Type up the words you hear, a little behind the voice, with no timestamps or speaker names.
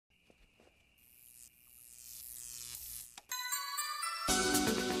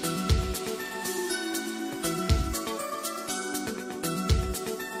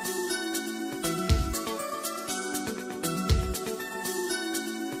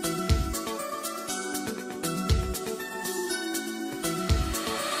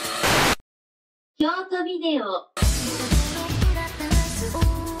トビデオ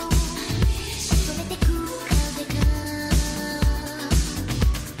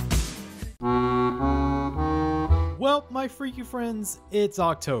Well, my freaky friends, it's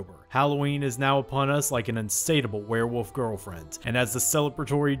October. Halloween is now upon us like an insatiable werewolf girlfriend, and as the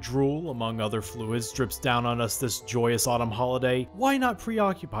celebratory drool, among other fluids, drips down on us this joyous autumn holiday, why not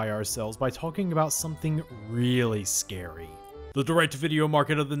preoccupy ourselves by talking about something really scary? The direct-to-video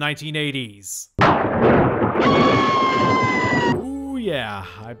market of the 1980s. Ooh yeah,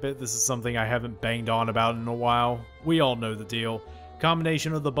 I bet this is something I haven't banged on about in a while. We all know the deal.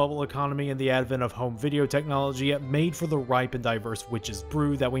 Combination of the bubble economy and the advent of home video technology made for the ripe and diverse witch's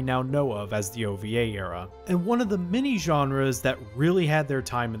brew that we now know of as the OVA era. And one of the many genres that really had their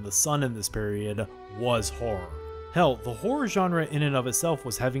time in the sun in this period was horror. Hell, the horror genre in and of itself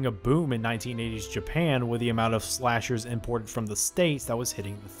was having a boom in 1980s Japan with the amount of slashers imported from the States that was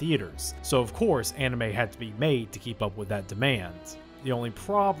hitting the theaters. So of course, anime had to be made to keep up with that demand. The only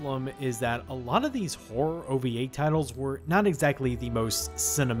problem is that a lot of these horror OVA titles were not exactly the most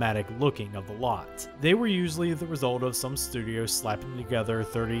cinematic looking of the lot. They were usually the result of some studio slapping together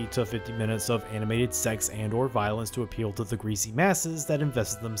 30 to 50 minutes of animated sex and or violence to appeal to the greasy masses that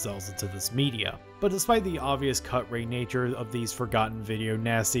invested themselves into this media. But despite the obvious cut rate nature of these forgotten video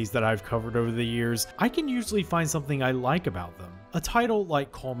nasties that I've covered over the years, I can usually find something I like about them. A title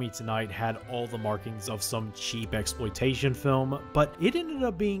like Call Me Tonight had all the markings of some cheap exploitation film, but it ended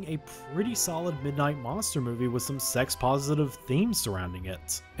up being a pretty solid midnight monster movie with some sex-positive themes surrounding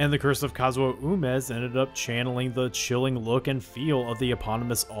it. And The Curse of Kazuo Umez ended up channeling the chilling look and feel of the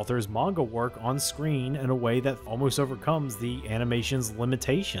eponymous author's manga work on screen in a way that almost overcomes the animation's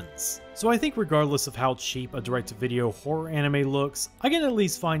limitations. So I think regardless of how cheap a direct-to-video horror anime looks, I can at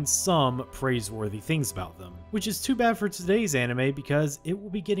least find some praiseworthy things about them. Which is too bad for today's anime because it will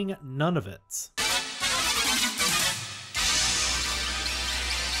be getting none of it.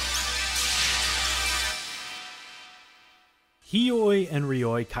 Hiyoi and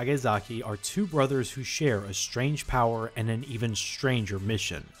Ryoi Kagezaki are two brothers who share a strange power and an even stranger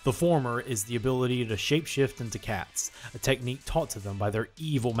mission. The former is the ability to shapeshift into cats, a technique taught to them by their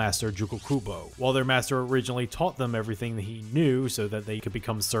evil master Jukokubo. While their master originally taught them everything that he knew so that they could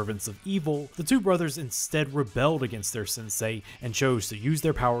become servants of evil, the two brothers instead rebelled against their sensei and chose to use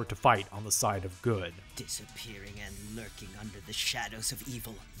their power to fight on the side of good. Disappearing and lurking under the shadows of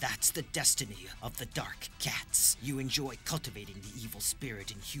evil, that's the destiny of the Dark Cats. You enjoy cultivating the evil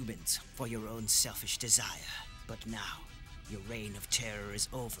spirit in humans for your own selfish desire. But now, your reign of terror is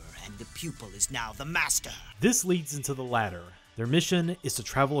over and the pupil is now the master. This leads into the latter. Their mission is to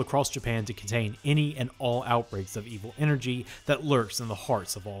travel across Japan to contain any and all outbreaks of evil energy that lurks in the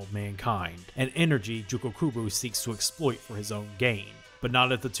hearts of all mankind, an energy Jukokubo seeks to exploit for his own gain. But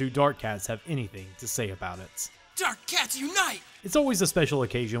not if the two Dark Cats have anything to say about it. Dark Cats unite! It's always a special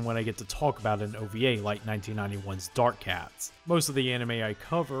occasion when I get to talk about an OVA like 1991's Dark Cats. Most of the anime I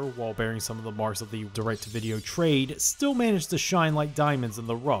cover, while bearing some of the marks of the direct-to-video trade, still manage to shine like diamonds in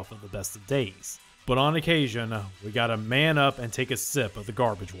the rough of the best of days. But on occasion, we gotta man up and take a sip of the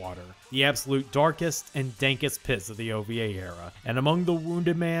garbage water. The absolute darkest and dankest pits of the OVA era. And among the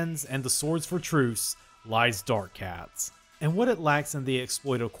wounded mans and the swords for truce lies Dark Cats. And what it lacks in the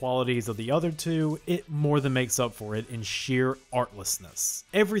exploitive qualities of the other two, it more than makes up for it in sheer artlessness.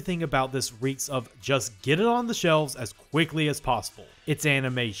 Everything about this reeks of just get it on the shelves as quickly as possible. Its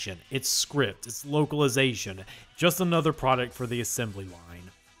animation, its script, its localization, just another product for the assembly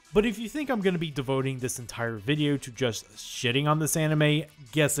line. But if you think I'm going to be devoting this entire video to just shitting on this anime,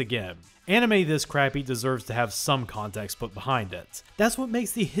 guess again. Anime this crappy deserves to have some context put behind it. That's what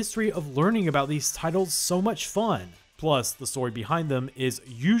makes the history of learning about these titles so much fun. Plus, the story behind them is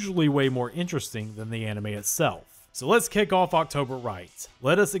usually way more interesting than the anime itself. So let's kick off October right.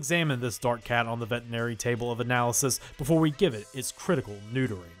 Let us examine this Dark Cat on the veterinary table of analysis before we give it its critical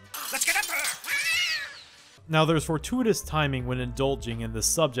neutering. Let's get up there! Now there's fortuitous timing when indulging in this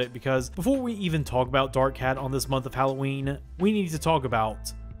subject because before we even talk about Dark Cat on this month of Halloween, we need to talk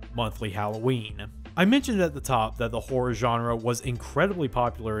about monthly Halloween. I mentioned at the top that the horror genre was incredibly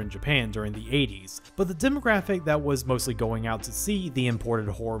popular in Japan during the 80s, but the demographic that was mostly going out to see the imported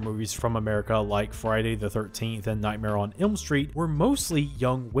horror movies from America like Friday the 13th and Nightmare on Elm Street were mostly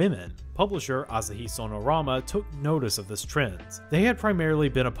young women. Publisher Asahi Sonorama took notice of this trend. They had primarily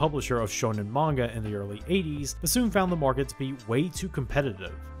been a publisher of shonen manga in the early 80s, but soon found the market to be way too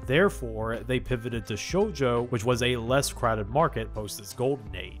competitive. Therefore, they pivoted to Shoujo, which was a less crowded market post its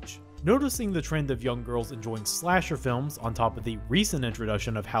golden age. Noticing the trend of young girls enjoying slasher films on top of the recent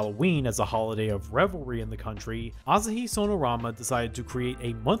introduction of Halloween as a holiday of revelry in the country, Asahi Sonorama decided to create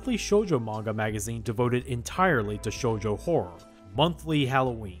a monthly shoujo manga magazine devoted entirely to shoujo horror, Monthly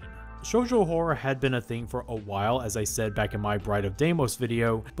Halloween. Shoujo horror had been a thing for a while, as I said back in my Bride of Deimos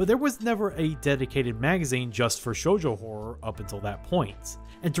video, but there was never a dedicated magazine just for shoujo horror up until that point.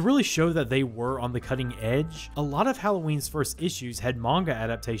 And to really show that they were on the cutting edge, a lot of Halloween's first issues had manga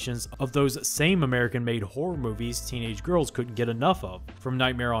adaptations of those same American-made horror movies teenage girls couldn't get enough of, from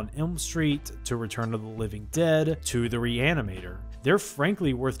Nightmare on Elm Street, to Return of the Living Dead, to The Reanimator. They're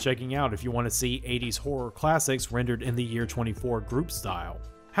frankly worth checking out if you want to see 80s horror classics rendered in the year 24 group style.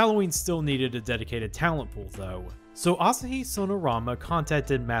 Halloween still needed a dedicated talent pool though, so Asahi Sonorama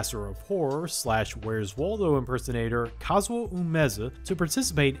contacted Master of Horror / Where's Waldo impersonator Kazuo Umezu to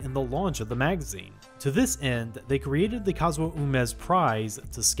participate in the launch of the magazine. To this end, they created the Kazuo Umezu Prize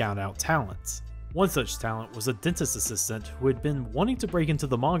to scout out talent. One such talent was a dentist assistant who had been wanting to break into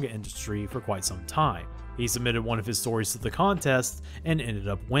the manga industry for quite some time. He submitted one of his stories to the contest and ended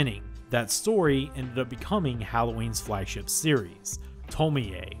up winning. That story ended up becoming Halloween's flagship series,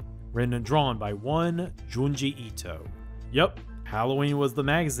 Tomie, written and drawn by one Junji Ito. Yup, Halloween was the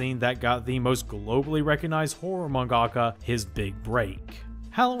magazine that got the most globally recognized horror mangaka his big break.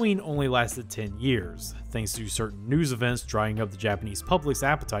 Halloween only lasted 10 years, thanks to certain news events drying up the Japanese public's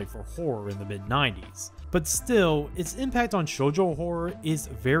appetite for horror in the mid-90s. But still, its impact on shoujo horror is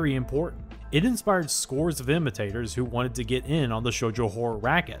very important. It inspired scores of imitators who wanted to get in on the shoujo horror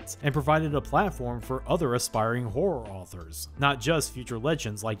racket, and provided a platform for other aspiring horror authors, not just future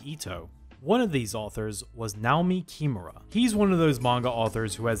legends like Ito. One of these authors was Naomi Kimura. He's one of those manga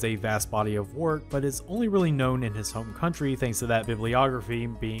authors who has a vast body of work, but is only really known in his home country thanks to that bibliography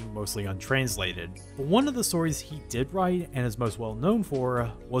being mostly untranslated. But one of the stories he did write and is most well known for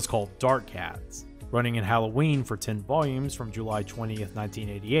was called Dark Cats. Running in Halloween for 10 volumes from July 20th,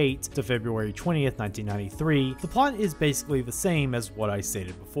 1988 to February 20th, 1993, the plot is basically the same as what I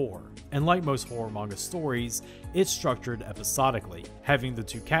stated before. And like most horror manga stories, it's structured episodically, having the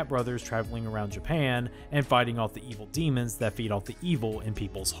two cat brothers traveling around Japan and fighting off the evil demons that feed off the evil in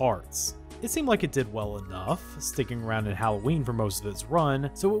people's hearts. It seemed like it did well enough, sticking around in Halloween for most of its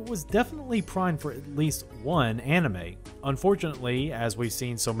run, so it was definitely primed for at least one anime. Unfortunately, as we've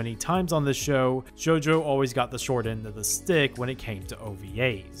seen so many times on this show, Shoujo always got the short end of the stick when it came to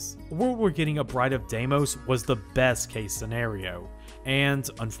OVAs. A world where getting a Bride of Deimos was the best case scenario, and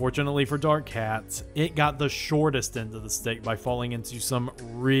unfortunately for Dark Cats, it got the shortest end of the stick by falling into some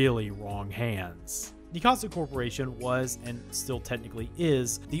really wrong hands. Nikatsu Corporation was, and still technically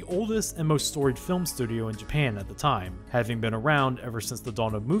is, the oldest and most storied film studio in Japan at the time, having been around ever since the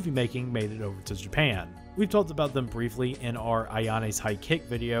dawn of movie making made it over to Japan. We've talked about them briefly in our Ayane's High Kick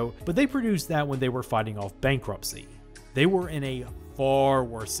video, but they produced that when they were fighting off bankruptcy. They were in a far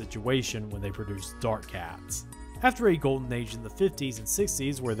worse situation when they produced Dark Cats. After a golden age in the 50s and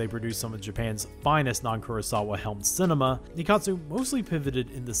 60s where they produced some of Japan's finest non-Kurosawa helmed cinema, Nikatsu mostly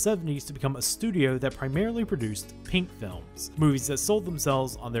pivoted in the 70s to become a studio that primarily produced pink films, movies that sold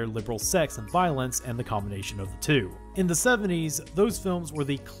themselves on their liberal sex and violence and the combination of the two. In the 70s, those films were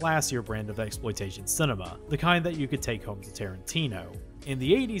the classier brand of exploitation cinema, the kind that you could take home to Tarantino. In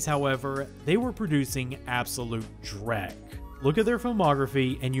the 80s, however, they were producing absolute dreck. Look at their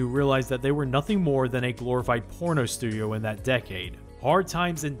filmography and you realize that they were nothing more than a glorified porno studio in that decade. Hard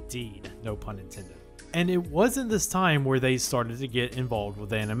times indeed, no pun intended. And it wasn't this time where they started to get involved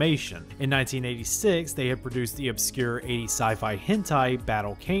with animation. In 1986, they had produced the obscure 80s sci-fi hentai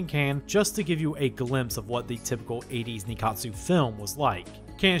Battle Can-Can just to give you a glimpse of what the typical 80s Nikatsu film was like.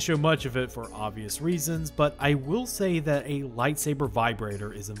 Can't show much of it for obvious reasons, but I will say that a lightsaber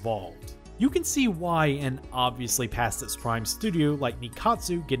vibrator is involved. You can see why an obviously past its prime studio like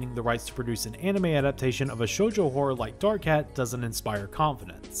Nikatsu getting the rights to produce an anime adaptation of a shoujo horror like Dark Cat doesn't inspire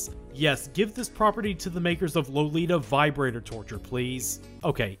confidence. Yes, give this property to the makers of Lolita Vibrator Torture, please.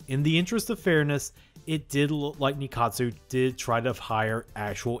 Okay, in the interest of fairness, it did look like Nikatsu did try to hire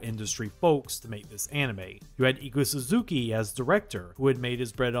actual industry folks to make this anime. You had Iko Suzuki as director, who had made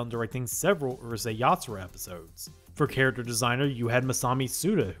his bread on directing several Urusei Yatsura episodes. For character designer, you had Masami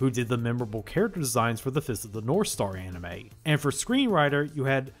Suda, who did the memorable character designs for the Fist of the North Star anime. And for screenwriter, you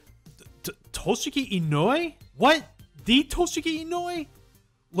had Toshiki Inoue? What? The Toshiki Inoue?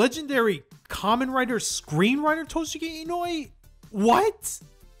 Legendary Kamen Rider screenwriter Toshiki Inoue? What?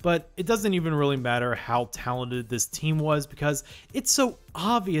 But it doesn't even really matter how talented this team was because it's so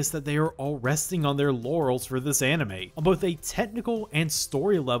obvious that they are all resting on their laurels for this anime. On both a technical and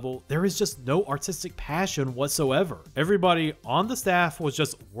story level, there is just no artistic passion whatsoever. Everybody on the staff was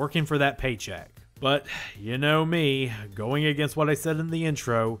just working for that paycheck. But you know me, going against what I said in the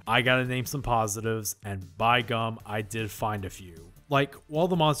intro, I gotta name some positives, and by gum, I did find a few. Like, while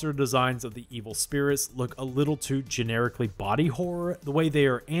the monster designs of the evil spirits look a little too generically body horror, the way they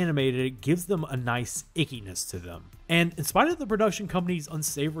are animated gives them a nice ickiness to them. And in spite of the production company's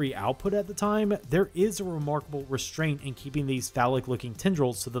unsavory output at the time, there is a remarkable restraint in keeping these phallic looking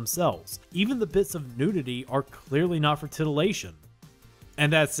tendrils to themselves. Even the bits of nudity are clearly not for titillation.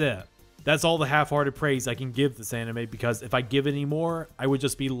 And that's it. That's all the half-hearted praise I can give this anime, because if I give any more, I would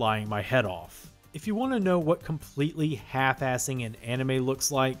just be lying my head off. If you want to know what completely half-assing an anime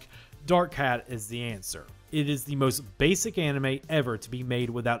looks like, Dark Cat is the answer. It is the most basic anime ever to be made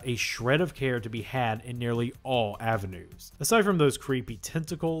without a shred of care to be had in nearly all avenues. Aside from those creepy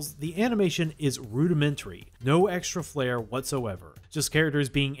tentacles, the animation is rudimentary, no extra flair whatsoever, just characters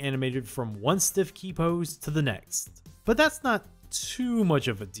being animated from one stiff key pose to the next. But that's not too much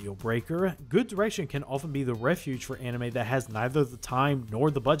of a deal breaker. Good direction can often be the refuge for anime that has neither the time nor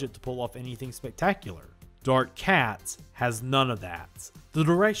the budget to pull off anything spectacular. Dark Cat has none of that. The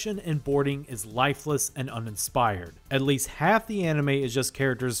direction and boarding is lifeless and uninspired. At least half the anime is just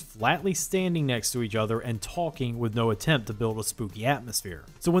characters flatly standing next to each other and talking with no attempt to build a spooky atmosphere.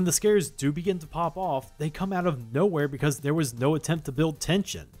 So when the scares do begin to pop off, they come out of nowhere because there was no attempt to build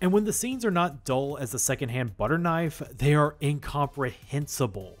tension. And when the scenes are not dull as a secondhand butter knife, they are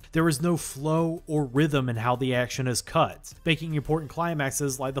incomprehensible. There is no flow or rhythm in how the action is cut, making important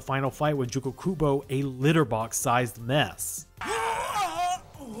climaxes like the final fight with Juko Kubo a litter box sized mess.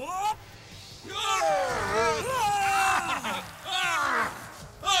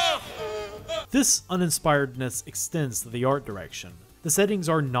 This uninspiredness extends to the art direction. The settings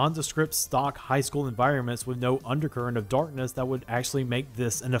are nondescript stock high school environments with no undercurrent of darkness that would actually make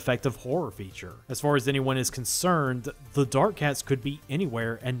this an effective horror feature. As far as anyone is concerned, the Dark Cats could be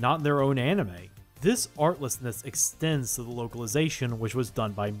anywhere and not their own anime. This artlessness extends to the localization, which was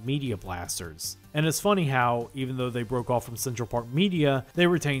done by Media Blasters. And it's funny how, even though they broke off from Central Park Media, they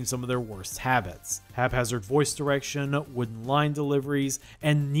retained some of their worst habits. Haphazard voice direction, wooden line deliveries,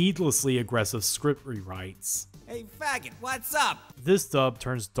 and needlessly aggressive script rewrites. Hey faggot, what's up? This dub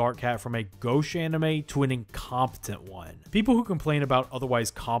turns Dark Cat from a gauche anime to an incompetent one. People who complain about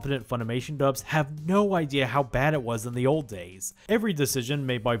otherwise competent Funimation dubs have no idea how bad it was in the old days. Every decision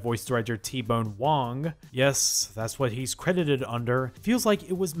made by voice director T-Bone Wong, yes, that's what he's credited under, feels like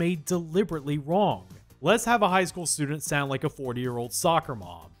it was made deliberately wrong. Let's have a high school student sound like a 40-year-old soccer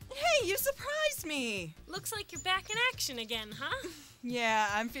mom. Hey, you surprised me! Looks like you're back in action again, huh? Yeah,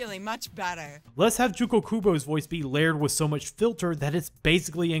 I'm feeling much better. Let's have Juko Kubo's voice be layered with so much filter that it's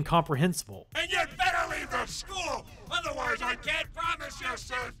basically incomprehensible. And you'd better leave the school, otherwise I can't promise you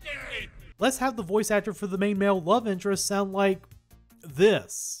safety! Let's have the voice actor for the main male love interest sound like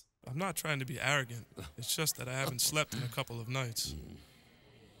this. I'm not trying to be arrogant, it's just that I haven't slept in a couple of nights.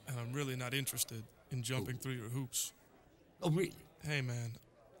 And I'm really not interested in jumping through your hoops. Oh, really? Hey man,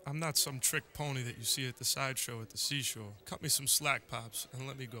 I'm not some trick pony that you see at the sideshow at the seashore. Cut me some slack pops and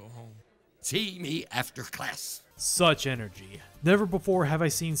let me go home. See me after class. Such energy. Never before have I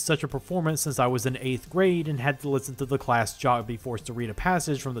seen such a performance since I was in 8th grade and had to listen to the class jock be forced to read a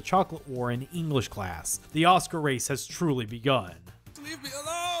passage from the Chocolate War in English class. The Oscar race has truly begun. Leave me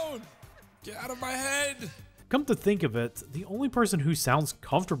alone! Get out of my head! Come to think of it, the only person who sounds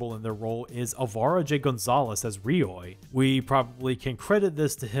comfortable in their role is Alvaro J. Gonzalez as Ryoi. We probably can credit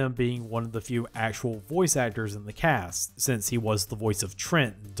this to him being one of the few actual voice actors in the cast, since he was the voice of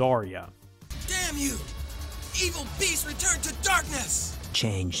Trent and Daria. Damn you! Evil beast returned to darkness!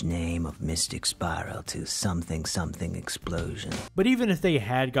 Change name of Mystic Spiral to something something explosion. But even if they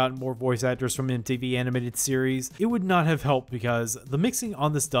had gotten more voice actors from MTV animated series, it would not have helped because the mixing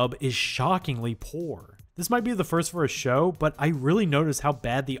on this dub is shockingly poor. This might be the first for a show, but I really notice how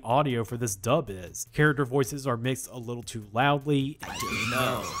bad the audio for this dub is. Character voices are mixed a little too loudly. I don't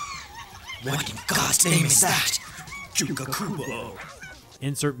know. What in God's name is that? Jugakubo.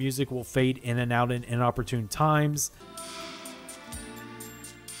 Insert music will fade in and out in inopportune times.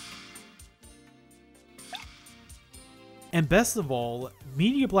 And best of all,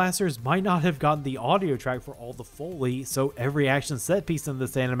 Media Blasters might not have gotten the audio track for all the Foley, so every action set piece in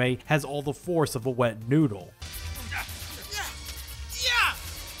this anime has all the force of a wet noodle.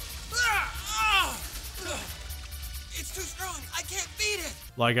 It's too strong. I can't beat it.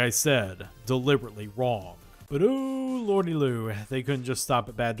 Like I said, deliberately wrong. But oh, Ooh, lordy loo, they couldn't just stop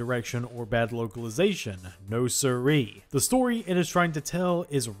at bad direction or bad localization. No siree. The story it is trying to tell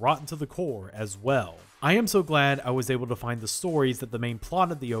is rotten to the core as well. I am so glad I was able to find the stories that the main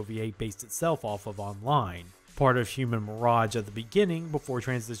plot of the OVA based itself off of online. Part of Human Mirage at the beginning before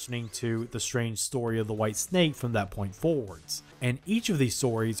transitioning to the strange story of the White Snake from that point forwards. And each of these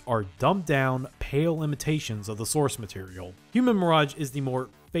stories are dumbed down, pale imitations of the source material. Human Mirage is the more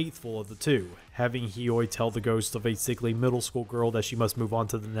faithful of the two. Having Hiyoi tell the ghost of a sickly middle school girl that she must move on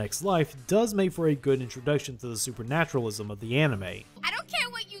to the next life does make for a good introduction to the supernaturalism of the anime. I don't care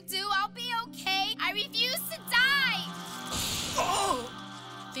what you do, I'll be okay. I refuse to die! Oh!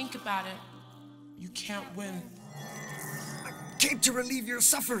 Think about it. You can't win. I came to relieve your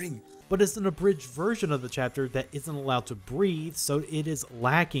suffering. But it's an abridged version of the chapter that isn't allowed to breathe, so it is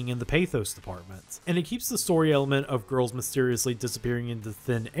lacking in the pathos department. And it keeps the story element of girls mysteriously disappearing into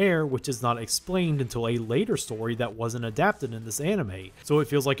thin air, which is not explained until a later story that wasn't adapted in this anime, so it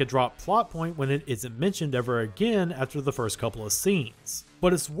feels like a dropped plot point when it isn't mentioned ever again after the first couple of scenes.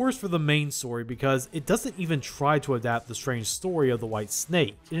 But it's worse for the main story because it doesn't even try to adapt the strange story of the White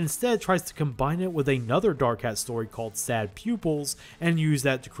Snake. It instead tries to combine it with another Dark Cat story called Sad Pupils and use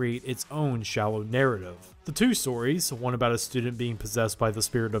that to create its own shallow narrative. The two stories, one about a student being possessed by the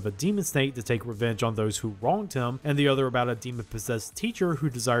spirit of a demon snake to take revenge on those who wronged him, and the other about a demon-possessed teacher who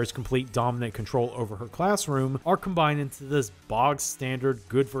desires complete dominant control over her classroom, are combined into this bog-standard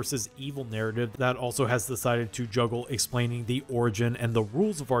good versus evil narrative that also has decided to juggle explaining the origin and the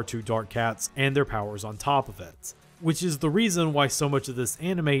rules of our two Dark Cats and their powers on top of it. Which is the reason why so much of this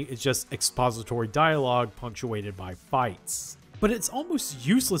anime is just expository dialogue punctuated by fights. But it's almost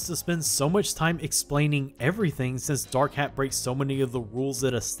useless to spend so much time explaining everything since Dark Hat breaks so many of the rules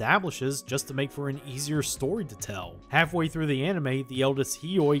it establishes just to make for an easier story to tell. Halfway through the anime, the eldest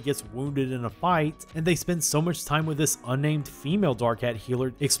Hiyoi gets wounded in a fight, and they spend so much time with this unnamed female Dark Hat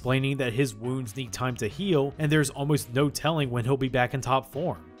healer explaining that his wounds need time to heal, and there's almost no telling when he'll be back in top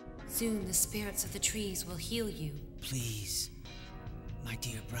form. Soon the spirits of the trees will heal you. Please, my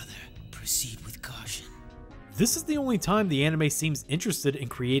dear brother, proceed with caution. This is the only time the anime seems interested in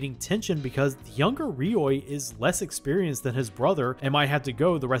creating tension because the younger Ryoi is less experienced than his brother and might have to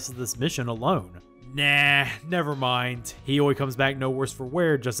go the rest of this mission alone. Nah, never mind. Hiyoi comes back no worse for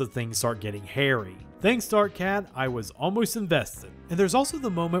wear just as things start getting hairy. Thanks Dark Cat, I was almost invested. And there's also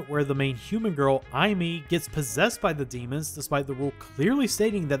the moment where the main human girl, Aimi, gets possessed by the demons despite the rule clearly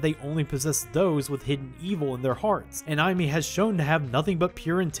stating that they only possess those with hidden evil in their hearts, and Aimi has shown to have nothing but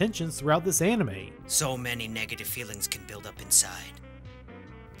pure intentions throughout this anime. So many negative feelings can build up inside.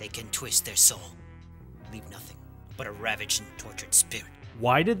 They can twist their soul, leave nothing but a ravaged and tortured spirit.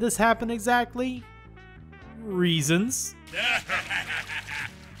 Why did this happen exactly? Reasons.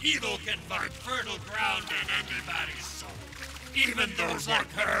 Evil can find fertile ground in anybody's soul, even those like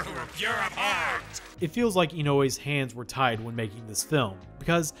her who are pure of heart. It feels like Inoue's hands were tied when making this film,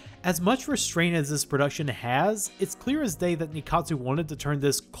 because as much restraint as this production has, it's clear as day that Nikatsu wanted to turn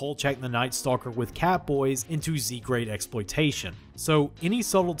this Kolchak the Night Stalker with Catboys into Z-grade exploitation. So any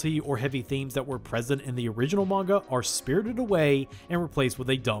subtlety or heavy themes that were present in the original manga are spirited away and replaced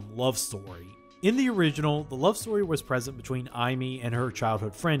with a dumb love story. In the original, the love story was present between Aimi and her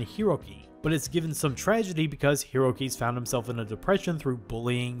childhood friend Hiroki, but it's given some tragedy because Hiroki's found himself in a depression through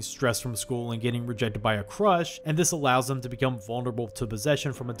bullying, stress from school, and getting rejected by a crush, and this allows him to become vulnerable to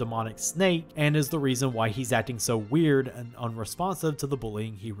possession from a demonic snake, and is the reason why he's acting so weird and unresponsive to the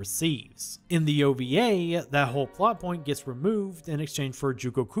bullying he receives. In the OVA, that whole plot point gets removed in exchange for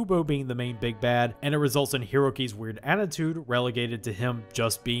Juko Kubo being the main big bad, and it results in Hiroki's weird attitude relegated to him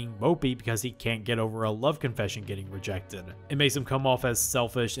just being mopey because he can't get over a love confession getting rejected. It makes him come off as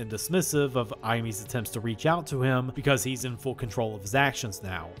selfish and dismissive of Aimi's attempts to reach out to him because he's in full control of his actions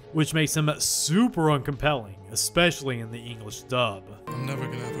now, which makes him super uncompelling, especially in the English dub. I'm never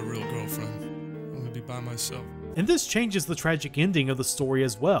gonna have a real girlfriend. I'm gonna be by myself. And this changes the tragic ending of the story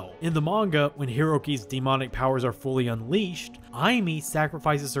as well. In the manga, when Hiroki's demonic powers are fully unleashed, Aimi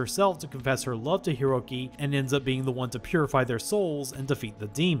sacrifices herself to confess her love to Hiroki and ends up being the one to purify their souls and defeat the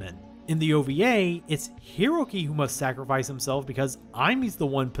demon. In the OVA, it's Hiroki who must sacrifice himself because Aimi's the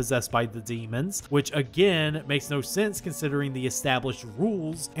one possessed by the demons, which again makes no sense considering the established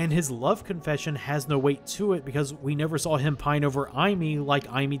rules, and his love confession has no weight to it because we never saw him pine over Aimi like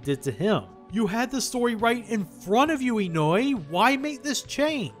Aimi did to him. You had the story right in front of you, Inoue. Why make this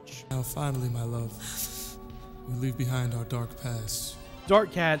change? Now finally, my love, we leave behind our dark past.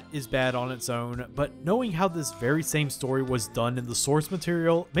 Dark Cat is bad on its own, but knowing how this very same story was done in the source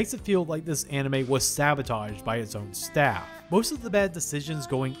material makes it feel like this anime was sabotaged by its own staff. Most of the bad decisions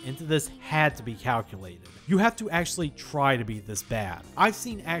going into this had to be calculated. You have to actually try to be this bad. I've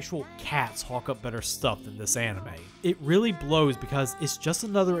seen actual cats hawk up better stuff than this anime. It really blows because it's just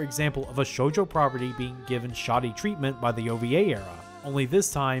another example of a shoujo property being given shoddy treatment by the OVA era. Only this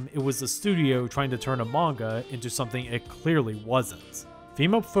time, it was the studio trying to turn a manga into something it clearly wasn't.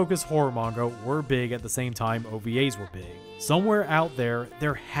 Female-focused horror manga were big at the same time OVAs were big. Somewhere out there,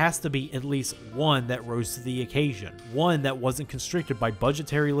 there has to be at least one that rose to the occasion. One that wasn't constricted by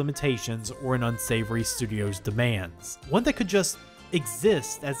budgetary limitations or an unsavory studio's demands. One that could just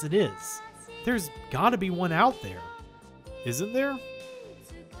exist as it is. There's gotta be one out there. Isn't there?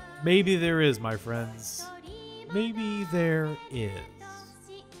 Maybe there is, my friends. Maybe there is.